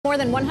More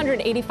than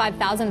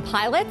 185,000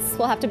 pilots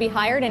will have to be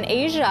hired in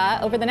Asia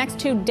over the next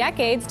 2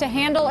 decades to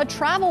handle a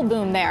travel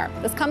boom there.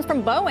 This comes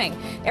from Boeing.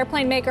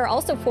 Airplane maker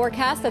also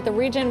forecasts that the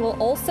region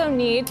will also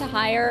need to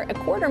hire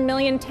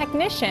 250,000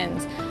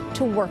 technicians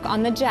to work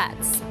on the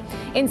jets.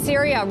 In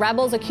Syria,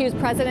 rebels accuse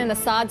President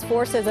Assad's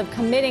forces of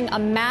committing a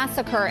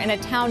massacre in a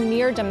town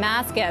near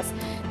Damascus.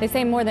 They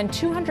say more than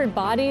 200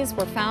 bodies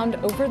were found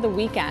over the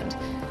weekend.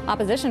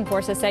 Opposition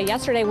forces say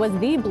yesterday was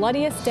the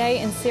bloodiest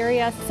day in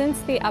Syria since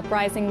the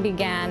uprising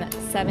began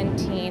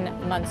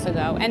 17 months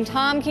ago. And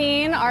Tom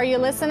Keene, are you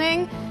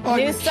listening?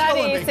 New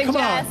studies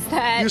suggest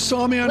that, you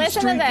saw me on the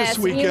street this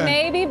weekend. You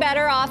may be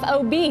better off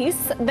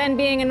obese than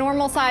being a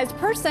normal-sized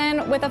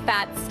person with a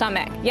fat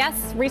stomach.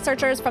 Yes,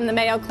 researchers from the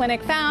Mayo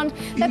Clinic found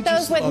that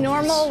those with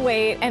normal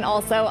weight and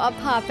also a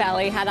pot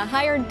belly had a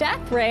higher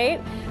death rate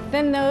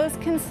than those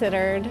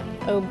considered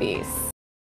obese.